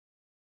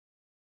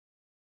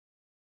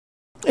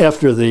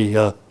after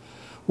the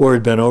war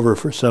had been over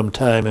for some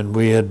time, and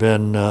we had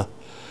been,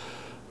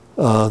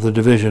 the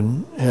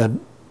division had,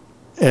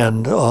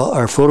 and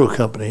our photo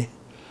company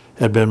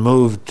had been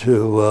moved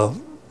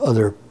to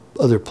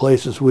other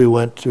places. We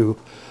went to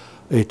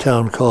a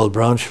town called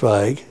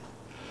Braunschweig,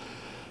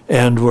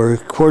 and were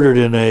quartered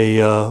in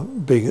a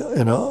big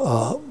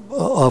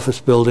office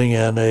building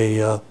and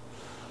a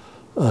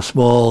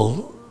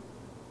small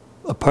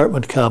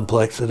apartment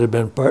complex that had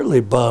been partly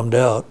bombed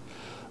out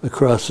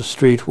across the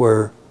street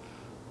where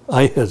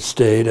I had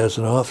stayed as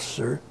an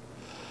officer.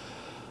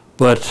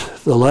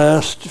 But the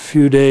last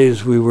few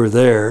days we were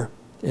there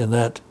in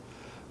that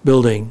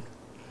building,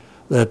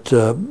 that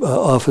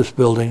office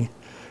building,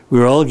 we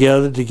were all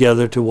gathered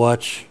together to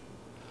watch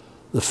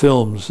the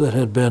films that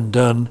had been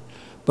done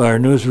by our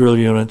newsreel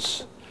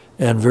units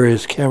and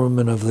various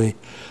cameramen of the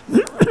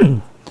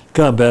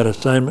combat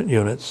assignment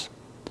units.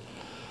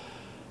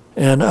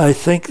 And I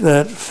think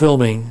that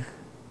filming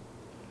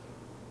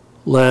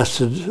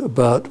lasted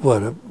about,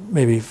 what,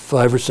 maybe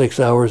 5 or 6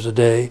 hours a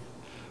day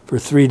for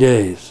 3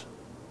 days.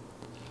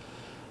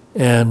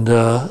 And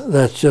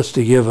that's just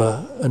to give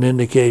an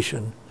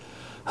indication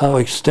how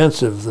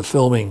extensive the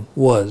filming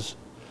was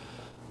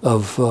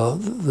of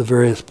the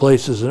various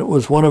places. And it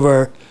was one of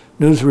our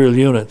newsreel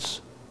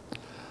units,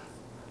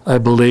 I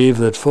believe,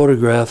 that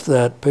photographed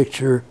that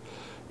picture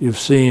you've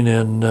seen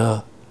in,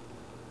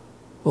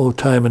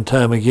 time and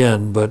time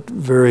again, but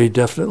very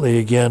definitely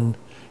again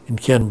in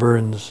Ken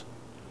Burns'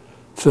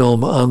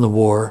 film on the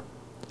war,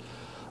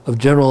 of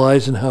General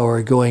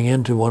Eisenhower going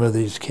into one of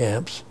these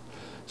camps,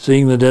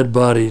 seeing the dead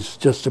bodies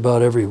just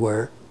about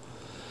everywhere,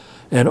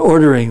 and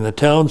ordering the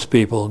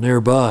townspeople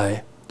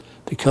nearby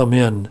to come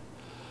in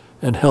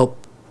and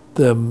help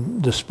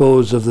them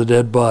dispose of the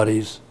dead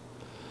bodies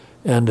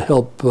and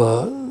help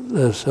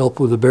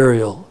with the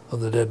burial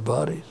of the dead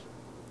bodies.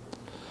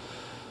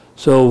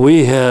 So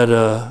we had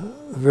a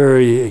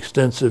very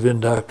extensive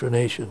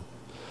indoctrination,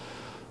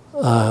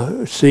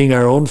 seeing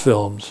our own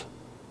films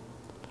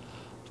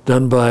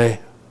done by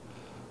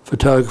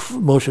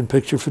motion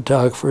picture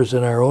photographers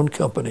in our own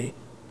company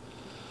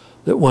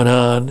that went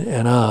on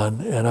and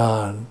on and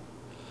on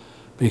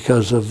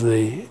because of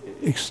the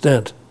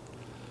extent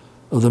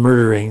of the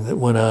murdering that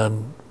went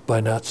on by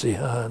Nazi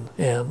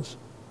hands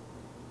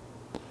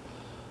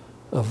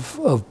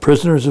of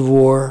prisoners of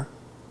war,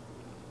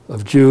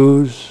 of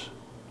Jews,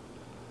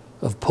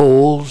 of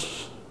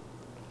Poles,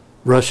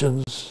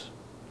 Russians,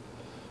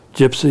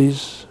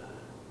 Gypsies,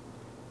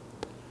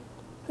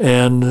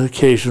 and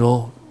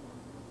occasional,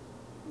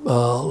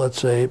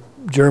 let's say,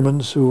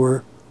 Germans who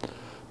were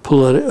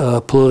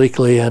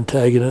politically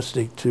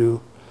antagonistic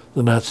to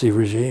the Nazi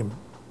regime.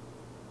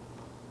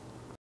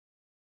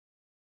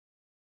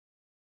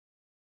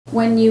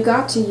 When you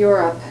got to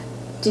Europe,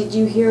 did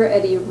you hear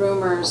any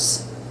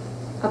rumors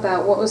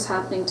about what was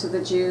happening to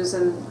the Jews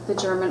in the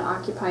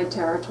German-occupied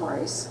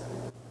territories?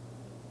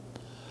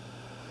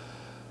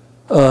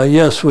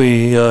 Yes,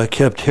 we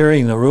kept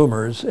hearing the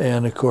rumors,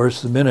 and of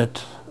course,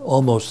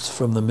 almost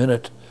from the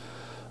minute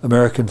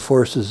American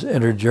forces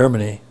entered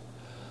Germany,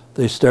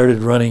 they started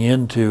running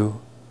into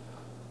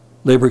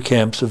labor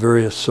camps of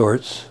various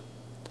sorts,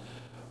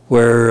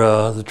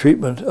 where the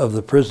treatment of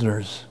the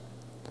prisoners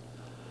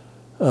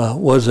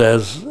was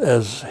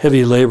as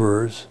heavy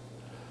laborers,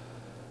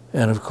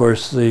 and of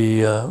course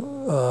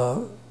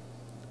the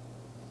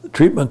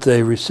treatment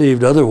they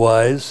received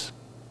otherwise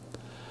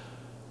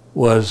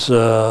was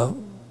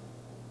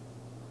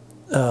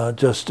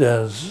just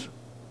as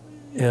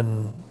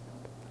in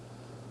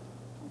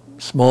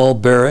small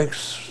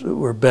barracks that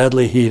were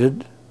badly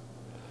heated,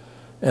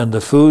 and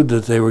the food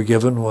that they were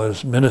given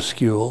was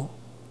minuscule.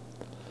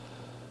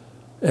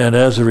 And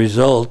as a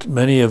result,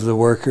 many of the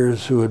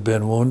workers who had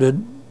been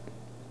wounded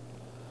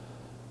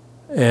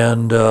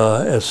and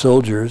as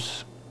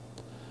soldiers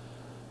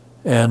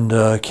and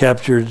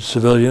captured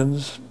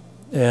civilians,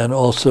 and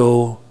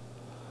also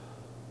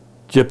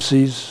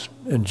Gypsies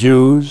and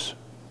Jews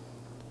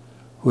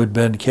who had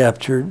been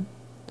captured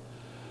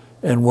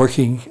and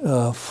working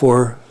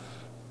for,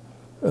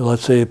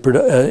 let's say,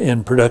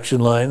 in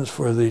production lines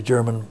for the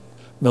German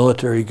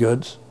military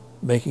goods,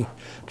 making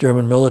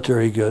German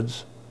military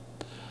goods,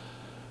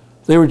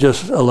 they were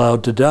just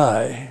allowed to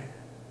die,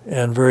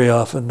 and very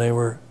often they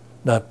were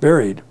not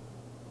buried.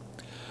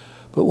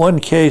 But one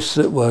case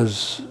that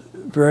was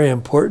very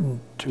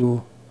important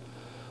to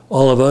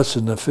all of us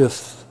in the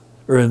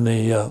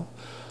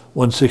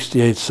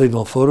 168th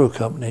Signal Photo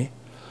Company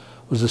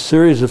was a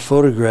series of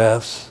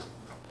photographs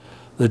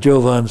that Joe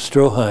von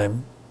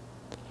Stroheim,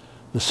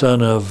 the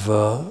son of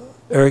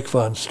Erich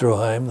von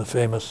Stroheim, the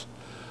famous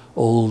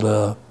old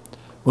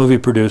movie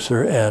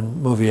producer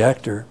and movie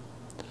actor,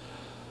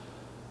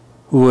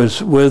 who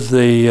was with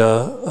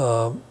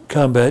the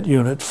Combat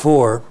Unit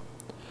 4,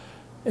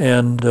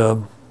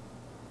 and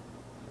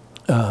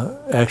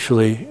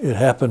actually it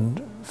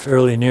happened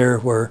fairly near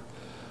where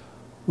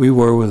we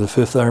were with the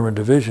 5th Armored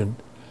Division.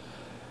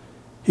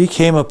 He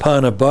came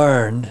upon a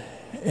barn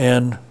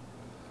and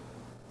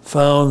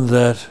found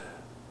that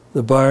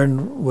the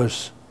barn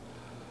was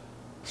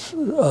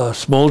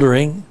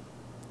smoldering.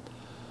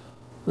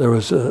 There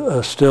was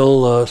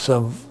still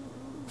some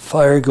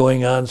fire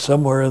going on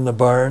somewhere in the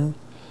barn,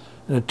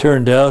 and it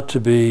turned out to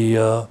be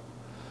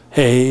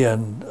hay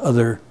and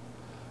other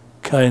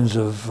kinds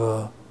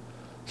of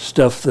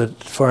stuff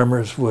that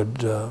farmers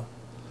would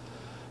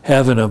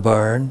have in a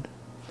barn.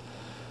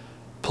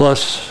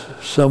 Plus,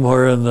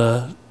 somewhere in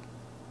the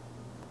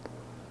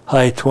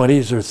high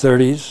 20s or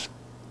 30s,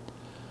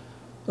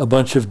 a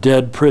bunch of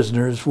dead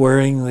prisoners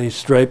wearing the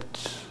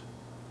striped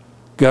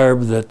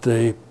garb that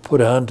they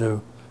put on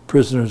to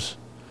prisoners,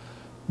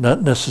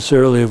 not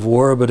necessarily of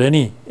war, but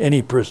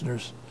any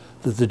prisoners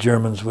that the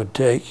Germans would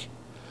take.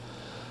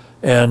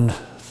 And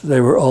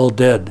they were all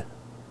dead.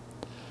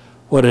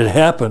 What had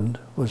happened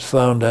was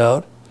found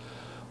out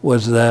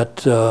was that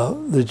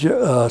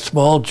the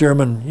small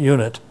German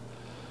unit,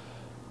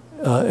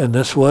 and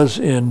this was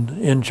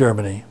in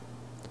Germany,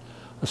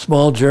 a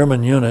small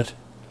German unit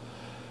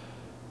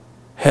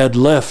had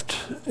left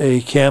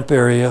a camp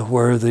area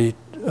where the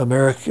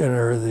American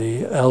or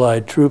the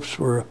Allied troops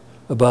were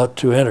about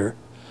to enter.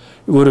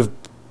 It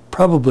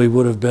probably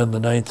would have been the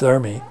Ninth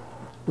Army,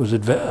 was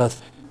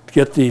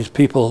get these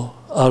people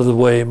out of the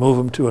way, move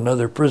them to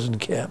another prison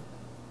camp.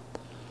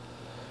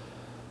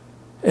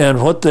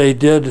 And what they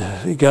did,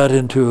 they got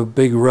into a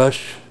big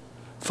rush,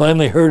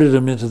 finally herded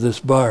them into this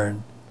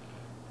barn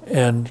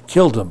and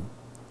killed them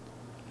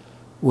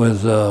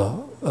with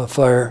a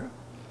fire,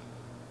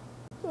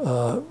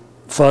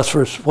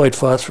 white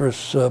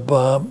phosphorus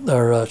bomb,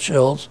 or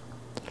shells,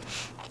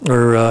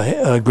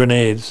 or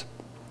grenades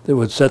that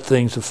would set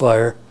things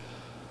afire,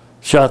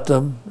 shot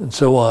them, and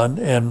so on.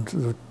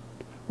 And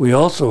we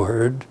also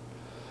heard,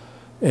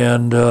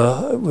 and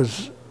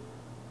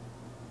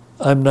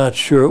I'm not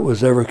sure it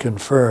was ever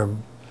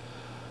confirmed,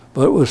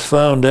 but it was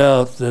found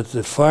out that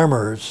the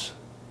farmers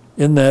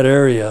in that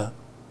area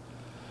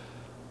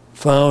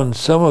found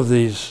some of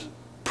these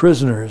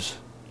prisoners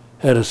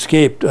had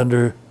escaped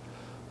under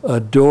a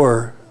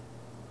door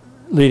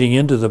leading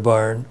into the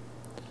barn,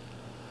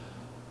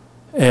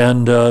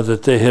 and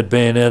that they had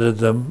bayoneted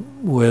them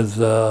with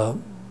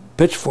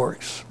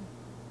pitchforks.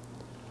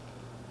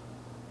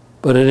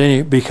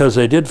 But because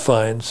they did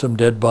find some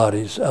dead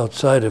bodies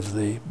outside of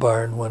the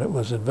barn when it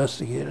was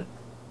investigated.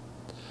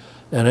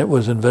 And it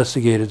was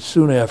investigated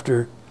soon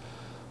after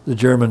the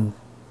German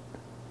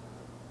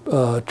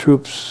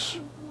troops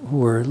who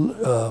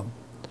were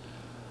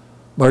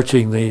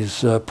marching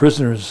these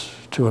prisoners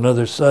to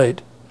another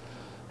site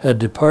had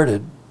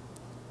departed,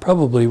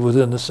 probably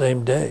within the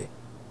same day.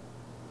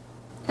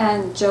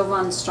 And Joe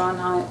von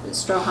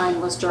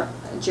Stroheim was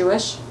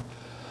Jewish?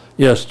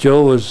 Yes,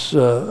 Joe was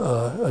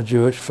a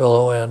Jewish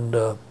fellow,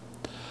 and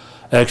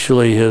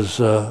actually his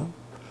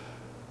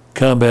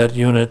combat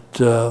unit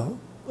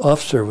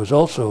officer was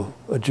also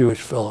a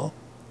Jewish fellow.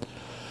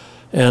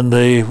 And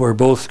they were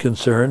both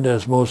concerned,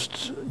 as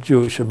most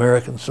Jewish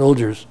American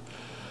soldiers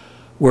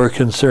were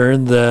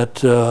concerned, that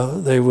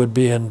they would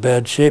be in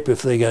bad shape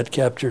if they got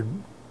captured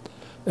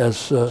as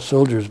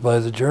soldiers by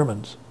the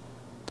Germans.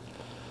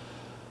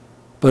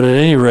 But at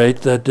any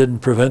rate, that didn't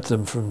prevent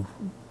them from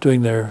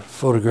doing their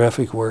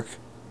photographic work.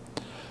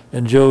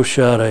 And Joe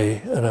shot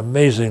an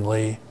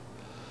amazingly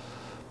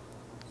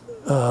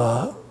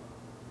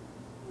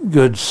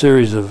good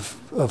series of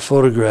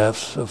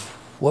photographs of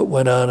what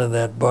went on in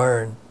that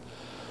barn.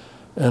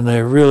 And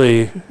they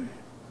really,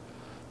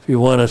 if you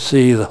want to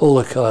see the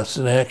Holocaust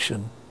in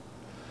action,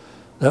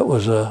 that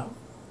was a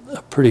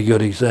pretty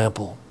good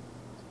example.